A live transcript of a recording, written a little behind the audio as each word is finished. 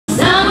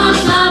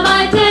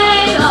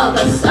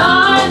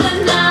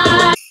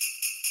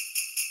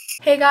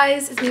Hey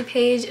guys, it's me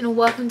Paige and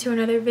welcome to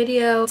another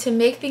video. To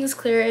make things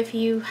clear, if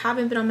you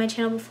haven't been on my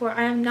channel before,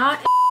 I am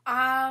not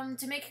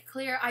to make it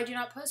clear, I do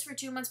not post for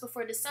 2 months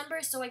before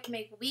December so I can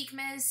make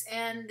Weekmas,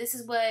 and this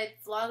is what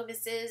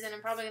Vlogmas is, and I'm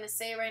probably going to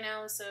say it right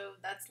now, so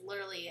that's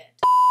literally it.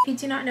 If you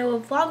do not know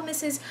what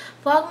Vlogmas is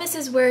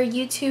where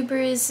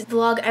YouTubers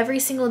vlog every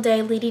single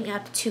day leading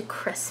up to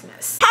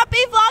Christmas.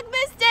 Happy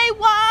Vlogmas Day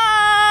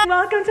 1!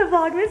 Welcome to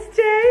Vlogmas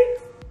Day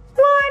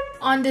 1!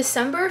 On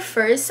December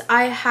 1st,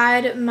 I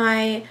had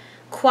my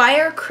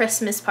choir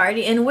Christmas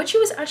party, in which it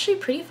was actually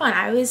pretty fun.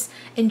 I was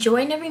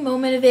enjoying every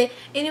moment of it,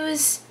 and it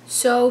was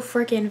so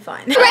freaking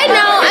fun. Right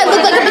now, I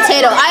look like a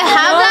potato. I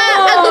have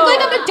that. I look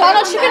like a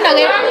McDonald's chicken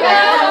nugget.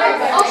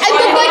 I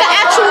look like an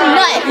actual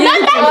nut.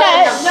 Not that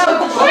nut.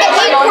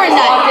 An acorn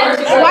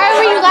nut. Why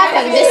were you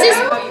laughing? This is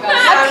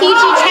a PG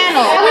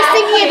channel. I was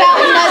thinking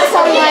about nuts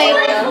on like...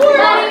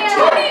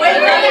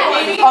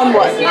 On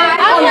what?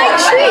 On my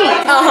tree.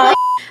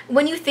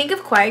 When you think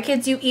of choir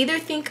kids, you either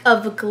think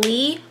of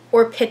Glee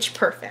or Pitch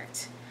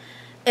Perfect.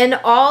 And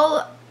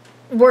all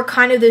were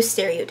kind of those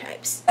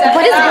stereotypes.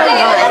 What is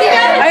going on?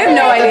 I have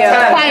no idea.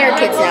 Choir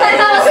kids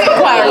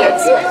now. Choir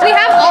kids. We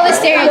have all the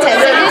stereotypes.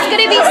 So there's going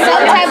to be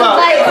some type of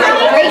like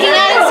breaking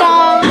out a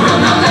song,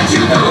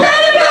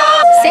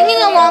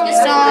 singing along the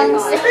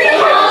songs.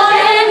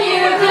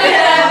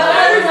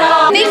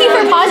 Thank you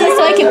for pausing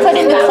so I can put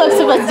in the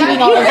clips of us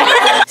doing all of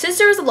that. Since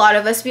there was a lot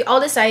of us, we all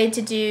decided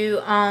to do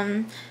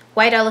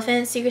White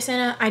Elephant Secret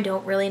Santa. I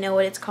don't really know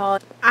what it's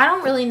called. I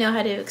don't really know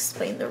how to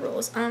explain the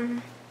rules.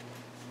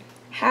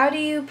 How do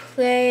you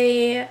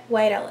play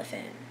White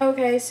Elephant?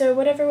 Okay, so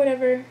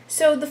whatever.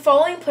 So the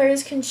following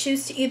players can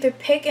choose to either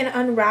pick an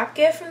unwrapped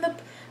gift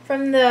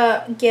from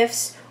the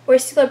gifts or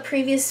steal a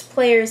previous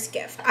player's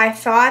gift. I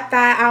thought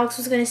that Alex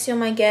was gonna steal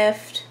my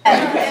gift. I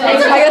got 17.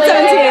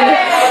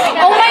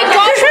 Oh my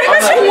gosh,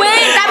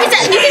 wait! That means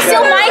that you can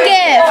steal my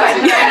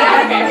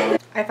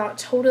gift! I thought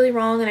totally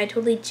wrong, and I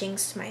totally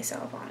jinxed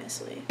myself,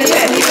 honestly.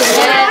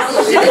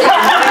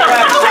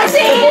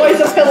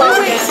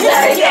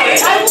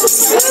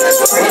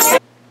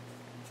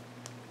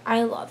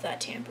 I love that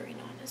tambourine,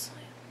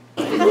 honestly.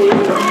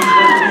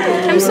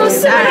 I'm so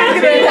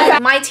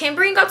sad. My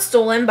tambourine got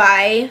stolen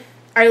by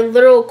our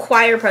little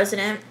choir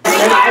president. Oh, I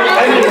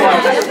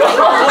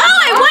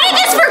wanted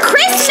this for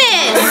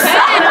Christmas!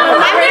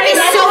 I'm gonna be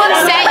so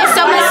upset if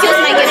someone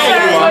steals my gift.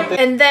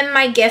 And then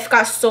my gift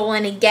got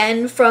stolen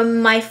again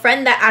from my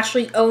friend that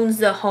actually owns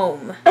the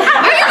home. Are you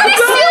gonna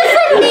steal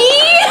from me?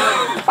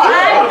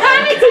 I'm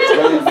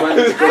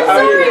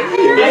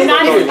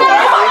sorry.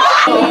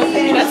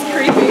 That's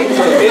creepy.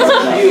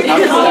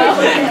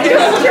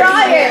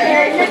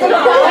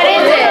 What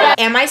is it?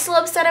 Am I still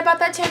upset about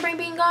that tambourine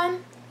being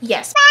gone?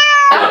 Yes.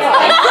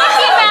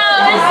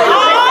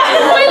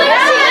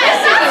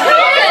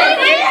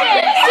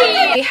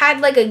 We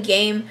had like a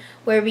game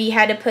where we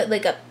had to put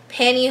like a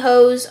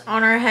pantyhose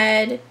on our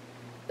head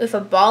with a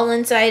ball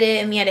inside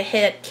it, and we had to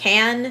hit a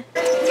can.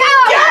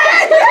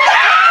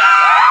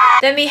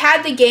 Then we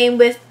had the game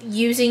with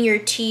using your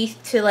teeth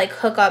to like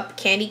hook up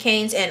candy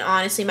canes, and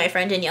honestly my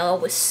friend Daniela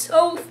was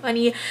so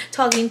funny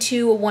talking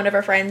to one of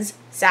our friends,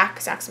 Zach.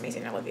 Zach's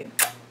amazing, I love you.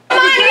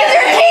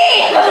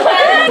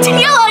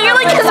 Daniela, you're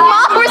like his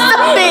mom or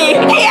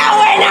something! Yeah,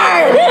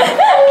 winner!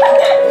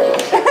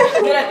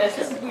 Good at this.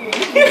 This is weird.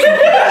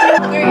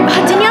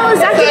 Daniela,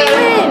 Zach didn't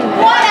win!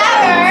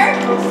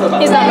 Whatever!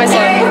 He's not my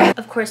son.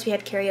 Of course we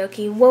had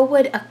karaoke. What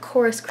would a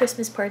chorus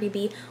Christmas party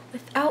be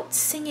without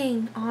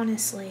singing,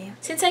 honestly?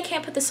 Since I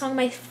can't put the song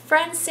my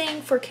friends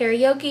sing for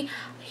karaoke,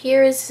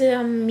 here's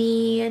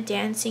me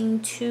dancing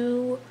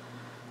to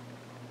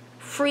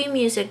free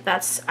music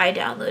that's I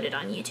downloaded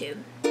on YouTube.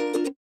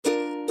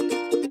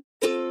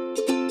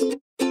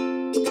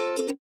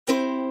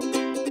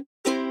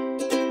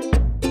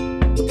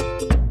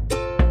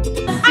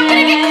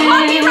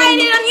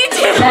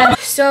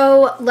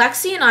 So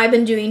Lexi and I have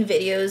been doing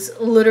videos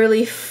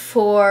literally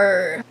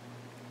for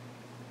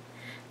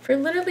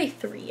literally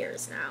 3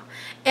 years now,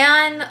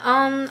 and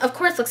of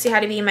course Lexi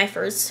had to be my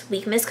first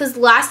Weekmas because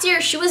last year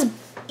she was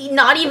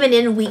not even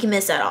in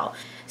Weekmas at all.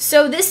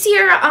 So this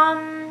year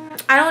I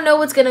don't know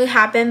what's gonna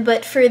happen,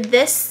 but for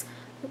this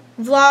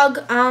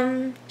vlog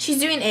she's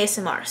doing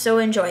ASMR, so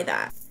enjoy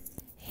that.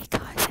 Hey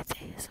guys, it's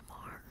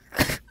ASMR.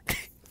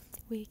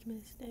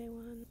 Weekmas Day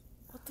 1.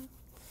 What the?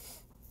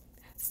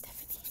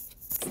 Stephanie.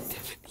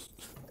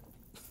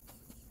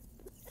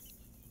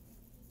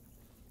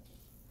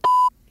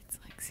 It's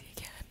Lexi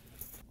again. I'm in the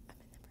first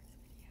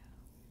video.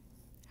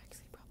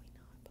 Actually, probably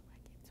not, but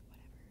like,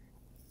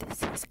 it's whatever.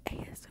 This is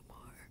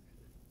ASMR.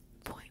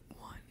 Point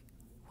 1.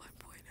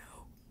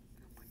 1.0.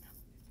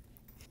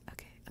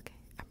 Okay,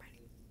 I'm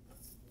ready.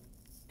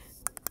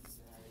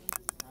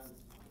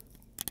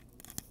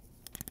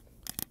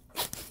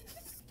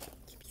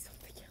 Give me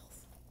something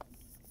else.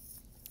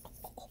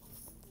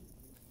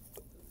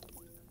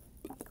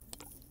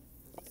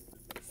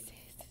 This is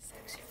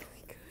actually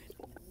really good.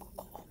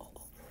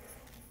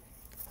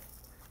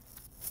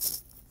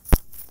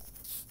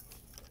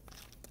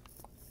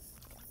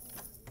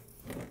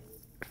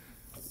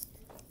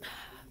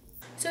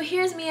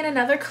 here's me in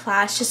another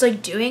class just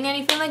like doing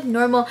anything like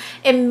normal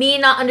and me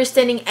not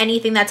understanding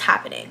anything that's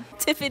happening.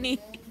 Tiffany,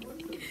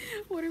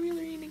 what are we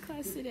learning in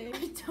class today?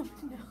 I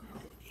don't know.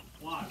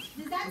 Watch.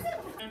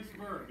 Tense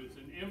verb. It's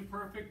an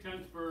imperfect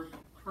tense verb.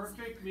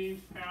 Perfect means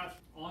past.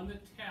 On the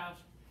test,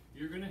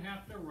 you're going to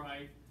have to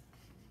write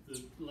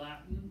the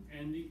Latin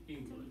and the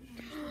English.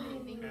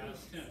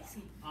 Past tense.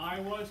 I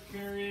was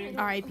carrying.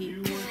 R.I.P.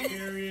 You were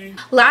carrying.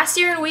 Last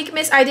year in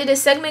Weekmas, I did a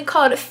segment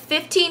called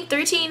 13,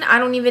 I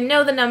don't even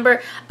know the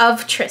number,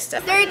 of Trista.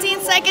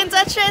 13 seconds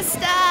of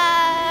Trista.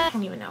 I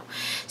don't even know.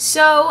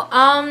 So,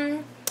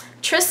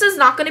 Trista's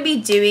not going to be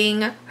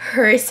doing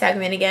her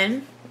segment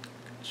again.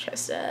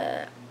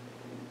 Trista,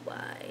 why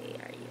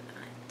are you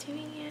not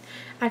doing it?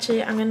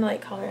 Actually, I'm going to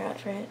like call her out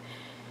for it.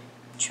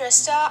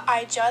 Trista,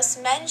 I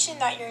just mentioned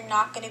that you're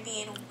not going to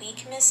be in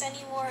Weekmas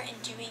anymore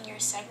and doing your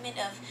segment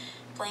of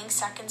playing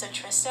seconds of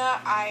Trista.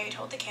 I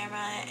told the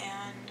camera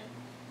and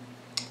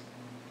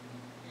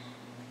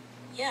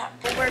yeah.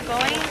 We're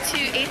going to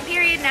 8th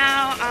period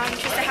now.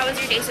 Trista, how was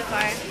your day so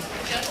far?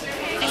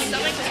 My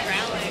stomach was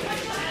growling.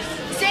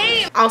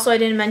 Same. Also, I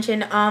didn't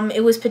mention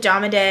it was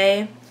pajama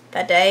day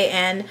that day,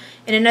 and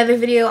in another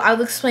video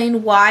I'll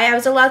explain why I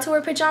was allowed to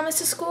wear pajamas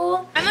to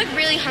school. I'm like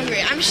really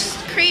hungry. I'm just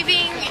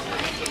craving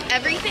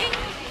everything.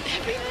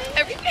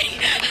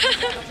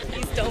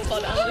 Please don't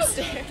fall down the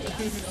stairs.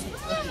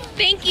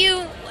 Thank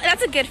you.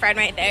 That's a good friend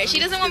right there. She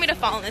doesn't want me to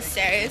fall on the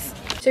stairs.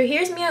 So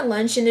here's me at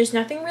lunch, and there's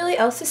nothing really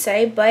else to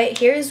say, but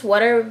here's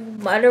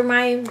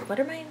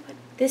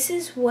this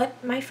is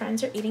what my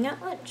friends are eating at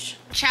lunch.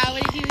 Chow,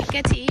 what did you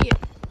get to eat?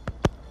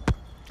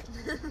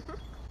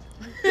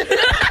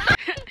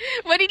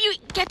 What did you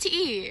get to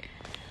eat?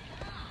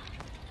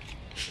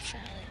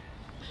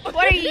 Salad.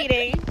 What are you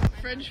eating?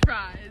 French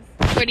fries.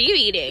 What are you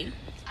eating?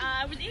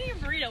 I was eating a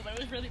burrito, but it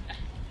was really bad.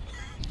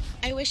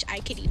 I wish I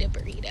could eat a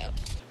burrito.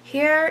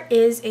 Here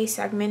is a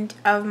segment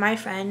of my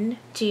friend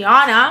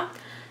Gianna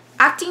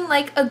acting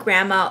like a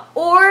grandma,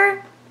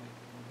 or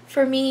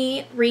for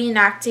me,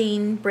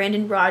 reenacting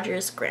Brandon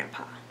Rogers'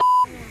 grandpa.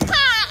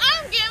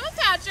 Hi, I'm Grandma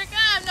Patrick.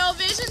 I have no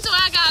vision, so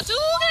I got 2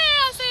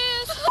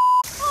 glasses.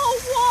 Oh,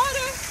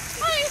 water.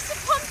 I used to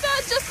pump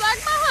that just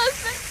like my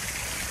husband.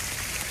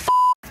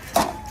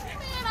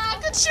 Man, I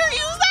could sure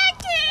use that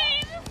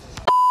cane.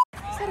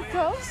 Is that a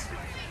ghost?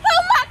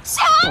 Oh, my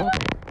child!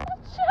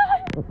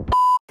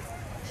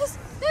 Is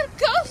that a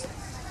ghost?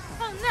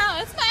 Oh, no,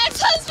 it's my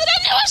ex-husband. I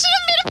knew I should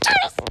have made a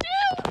turtle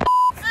stew.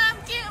 I'm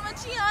Grandma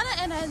Gianna,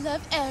 and I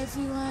love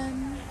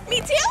everyone. Me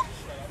too?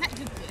 Not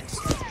you, bitch.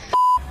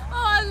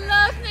 Oh, I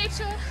love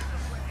nature.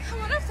 I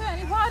wonder if there are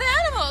any wild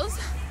animals.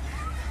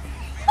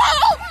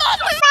 Oh,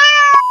 mother!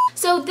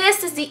 So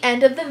this is the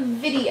end of the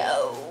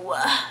video.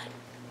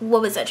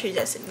 What was that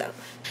transition though?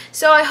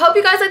 So I hope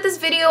you guys liked this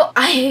video.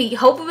 I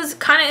hope it was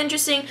kind of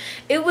interesting.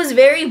 It was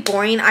very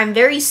boring. I'm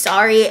very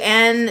sorry,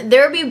 and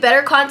there will be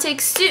better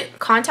content soon.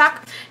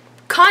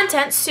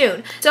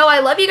 So I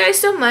love you guys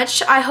so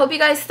much. I hope you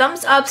guys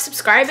thumbs up,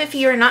 subscribe if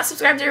you're not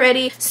subscribed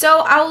already. So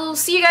I will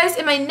see you guys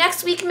in my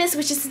next Weekmas,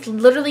 which is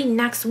literally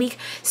next week.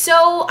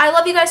 So I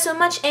love you guys so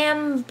much,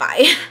 and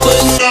bye.